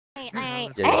Okay.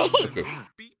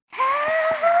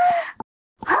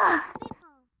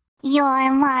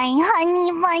 You're my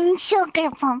honey bun sugar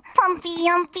plum, pumpy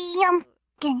umpy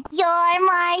yumpkin. You're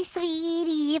my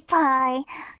sweetie pie.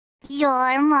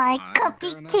 You're my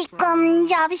cupcake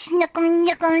job snookum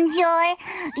yuckum. You're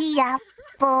the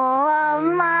apple of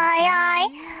my eye.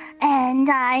 And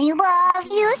I love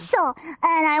you so.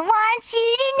 And I want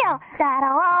you to know that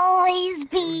I'll always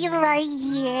be right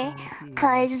here.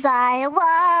 'Cause I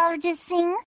love to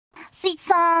sing sweet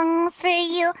songs for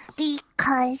you.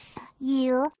 Because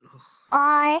you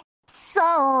are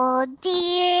so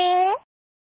dear.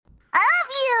 I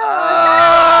love you!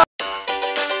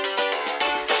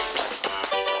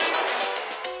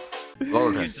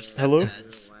 Hello?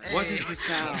 What is the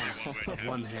sound of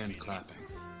one hand clapping?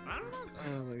 I don't know.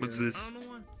 What's this? I don't know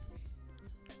why.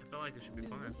 I felt like it should be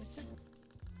fine.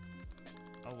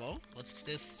 Oh well, what's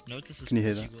this? Notice is Can you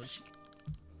hear that?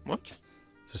 What?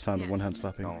 It's the sound of one hand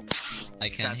slapping. No. I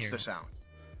can't hear. That's the sound.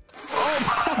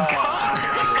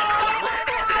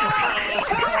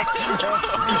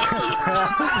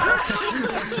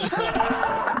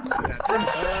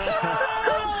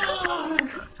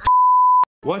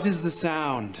 What is the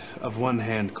sound of one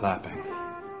hand clapping?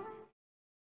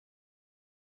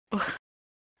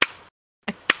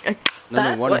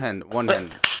 No, one hand. One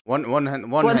hand. One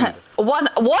hand. One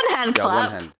hand Yeah,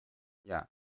 clap. one hand. Yeah.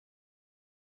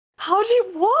 How do you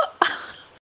what?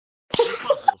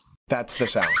 That's the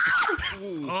sound.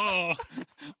 Oh,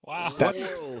 wow.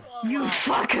 You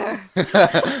fucker.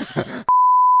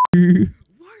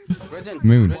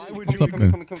 Moon. Why would What's you up,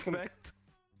 Moon? expect?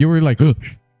 You were like, ugh.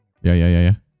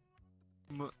 Yeah.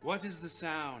 What is the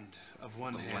sound of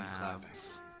one hand clapping?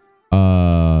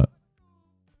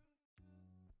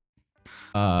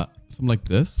 Something like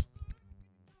this.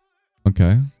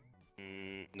 Okay.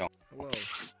 No.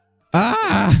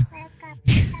 Ah!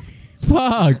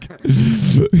 Fuck!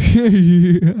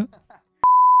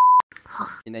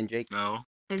 And then Jake. No.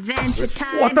 Adventure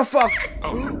time. What the fuck?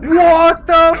 What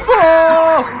the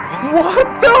fuck?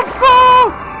 What the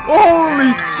fuck?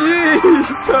 Holy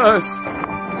Jesus!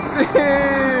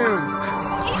 Damn!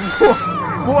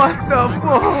 What the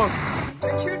fuck?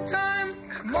 Adventure time.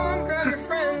 Come on, grab your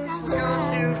friends. We're going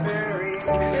to very.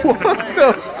 What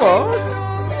the fuck?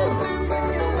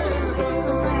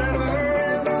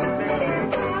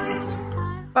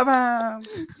 Bye-bye!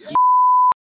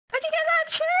 Where'd you get that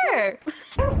chair?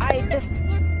 I just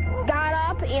got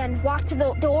up and walked to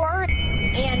the door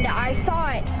and I saw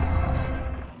it.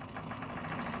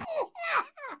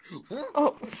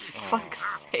 Oh, fuck's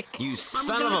sake. You son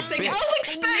of a bitch. I was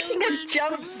expecting a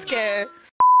jump scare.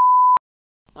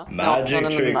 Magic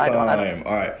trick I don't. time.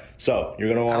 Alright, so you're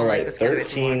gonna want to write this guy.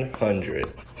 1300.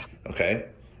 Okay?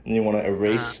 And you want to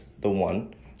erase the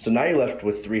 1. So now you're left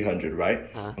with 300, right?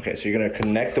 Okay, so you're gonna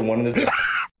connect the 1 to the.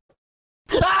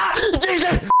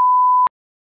 Jesus!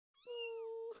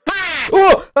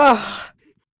 Oh! Ah!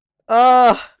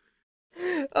 Ah!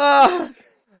 Ah!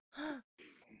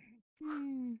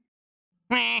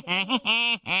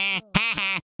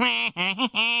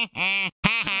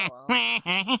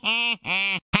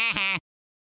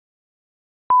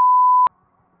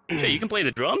 Shit, you can play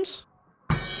the drums?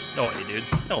 No way, dude.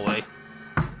 No way.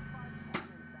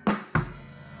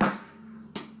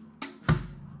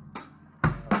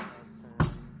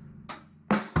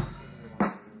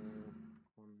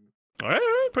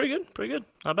 Alright, pretty good.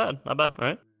 Not bad.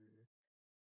 Alright.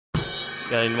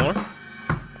 Got any more?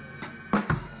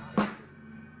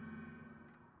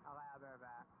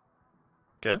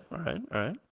 Okay,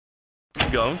 alright.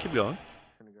 Keep going.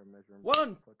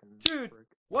 1, 2,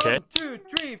 1, Okay. 2,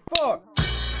 3, 4.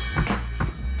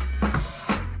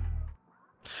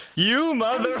 You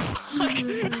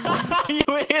motherfucker!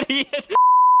 You idiot!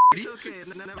 It's okay.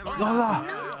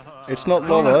 Lola! It's not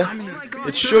Lola.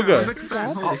 It's Sugar.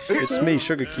 It's me,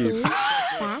 Sugar Cube.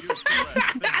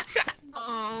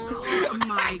 Oh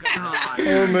my god.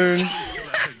 Oh, Moon.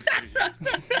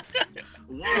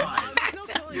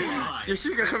 Yeah,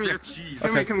 Sugar, come here.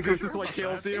 Come this way,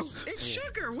 kills you. It's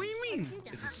sugar. What do you mean?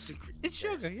 It's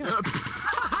sugar, yeah.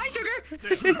 Hi, Sugar.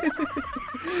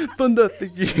 Thunder,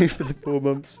 thank you for the 4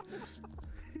 months.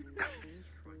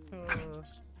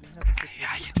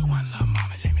 How you doing, little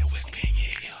mama? Let me whisper in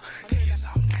your ear. Tell you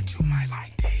something that you might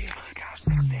like to hear. Got a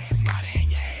sexy ass body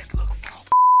and your ass looks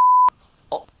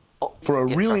so. For a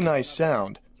really nice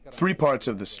sound, 3 parts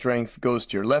of the strength goes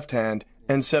to your left hand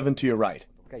and 7 to your right.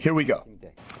 Here we go.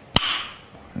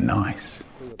 Nice.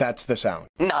 That's the sound.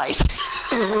 Nice.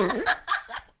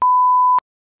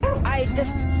 I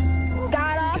just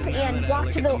got up and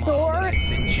walked to the door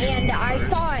and I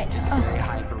saw it. It's very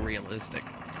hyper realistic.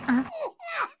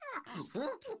 I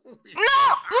thought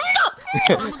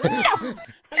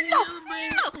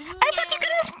you were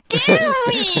gonna scare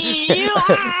me!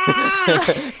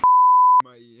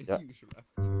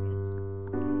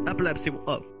 Epilepsy.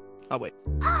 Oh, wait.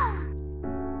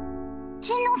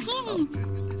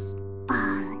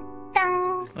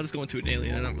 I'll just go into an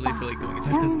alien. I don't really feel like going into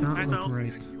That does not myself. look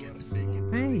right.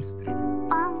 Hey.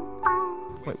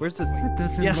 Wait, where's the? That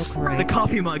doesn't Yes, look right. the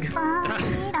coffee mug.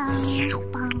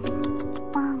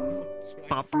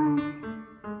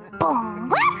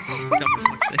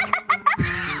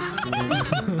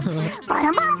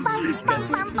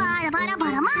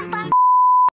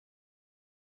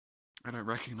 I don't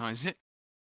recognize it.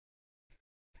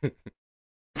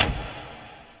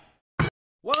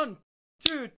 1,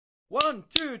 2, 1,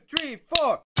 2, 3,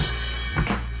 4.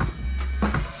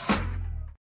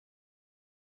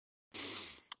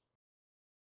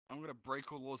 I'm gonna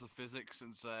break all laws of physics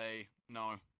and say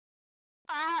no.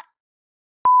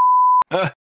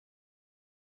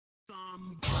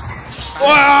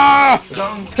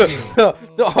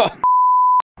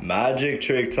 Magic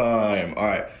trick time. All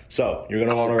right. So you're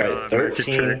gonna want to write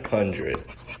 1300.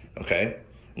 Okay.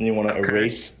 And you want to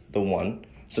erase the 1.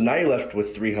 So now you're left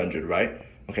with 300, right?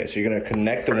 Okay. So you're gonna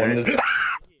connect the 1 to the.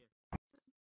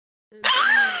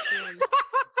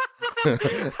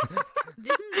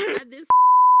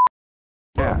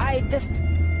 I just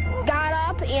got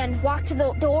up and walked to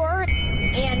the door,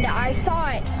 and I saw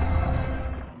it.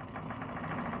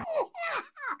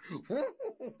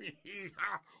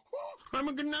 I'm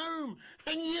a gnome,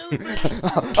 and you.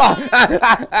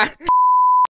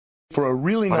 For a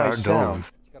really nice sound,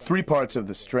 3 parts of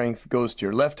the strength goes to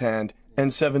your left hand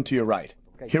and 7 to your right.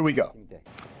 Here we go.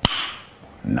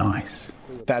 Nice.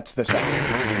 That's the sound.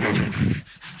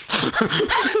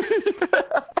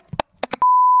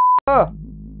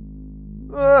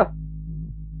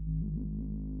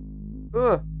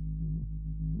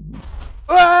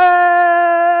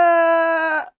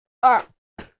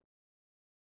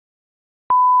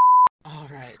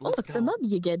 Alright, Oh, it's a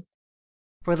mummy again.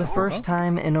 For the first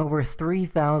time in over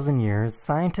 3,000 years,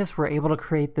 scientists were able to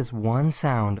create this one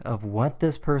sound of what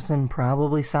this person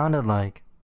probably sounded like.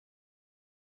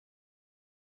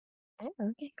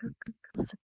 Okay, go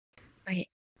closer. Okay.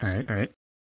 Alright.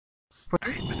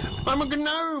 I'm a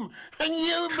gnome, and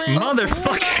you. Motherfucker!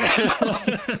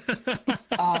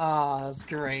 Ah, that's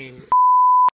great.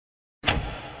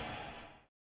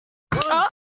 1,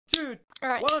 2,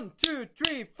 1, 2,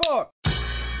 3, 4.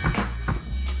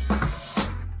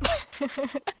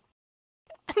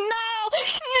 No!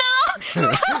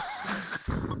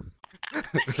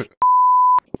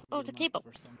 Oh, it's a table.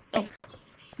 Oh.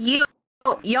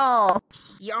 Y'all.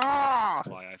 That's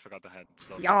why I forgot the head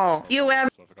stuff. Y'all. You ever?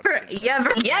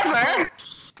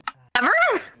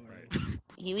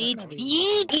 You eat.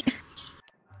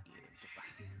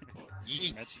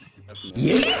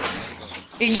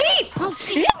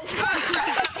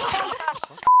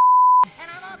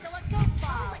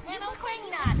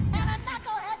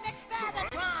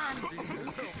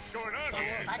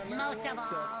 Most of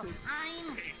all,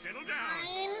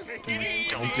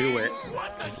 Don't do it.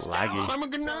 It's laggy. I'm a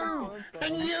gnome,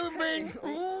 and you've been.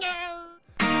 No.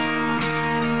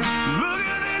 Look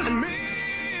at this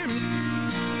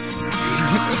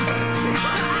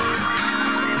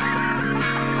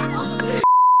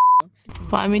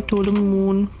Fly me to the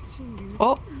moon.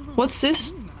 Oh, what's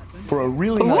this? For a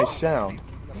really nice sound,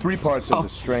 3 parts of the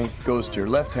strength goes to your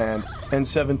left hand and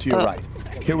 7 to your right.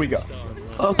 Here we go.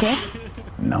 Okay.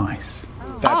 Nice.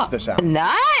 That's the sound.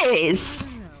 Nice!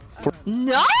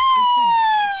 Nice!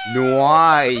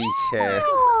 Nice.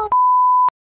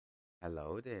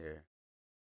 Hello there.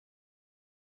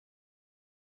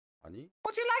 Honey?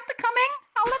 would you like to come in?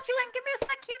 I'll let you in. Give me a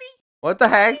sec, cutie. What the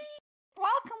heck?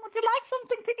 Welcome. Would you like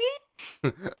something to eat?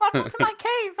 Welcome to my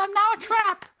cave. I'm now a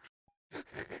trap. I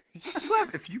swear,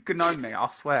 if you gnome me, I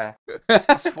swear.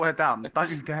 I swear down. Don't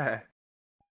you dare.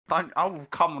 Don't. I will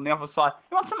come on the other side.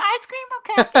 You want some ice cream?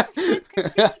 Okay.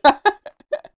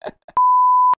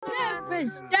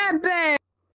 Stop it!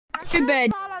 To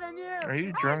bed. Are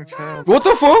you drunk, child? What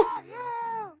the fuck?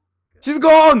 She's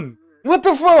gone! What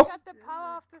the fuck?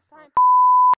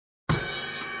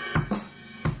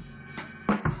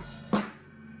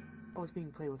 Oh, it's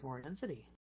being played with more intensity.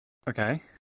 Okay.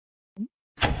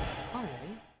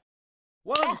 Alright.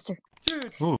 1,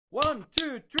 2, 1,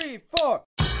 2, 3, 4.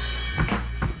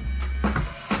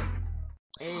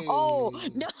 Hey. Oh, no,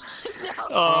 no.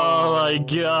 Oh my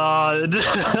god.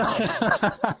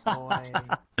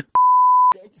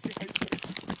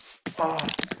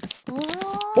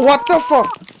 What the fuck?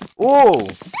 Oh!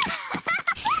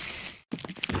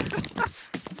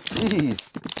 Jeez.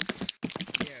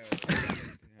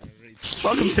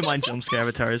 Welcome to my jump scare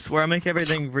avatars, where I make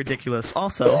everything ridiculous.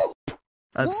 Also,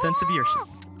 a sense of viewership.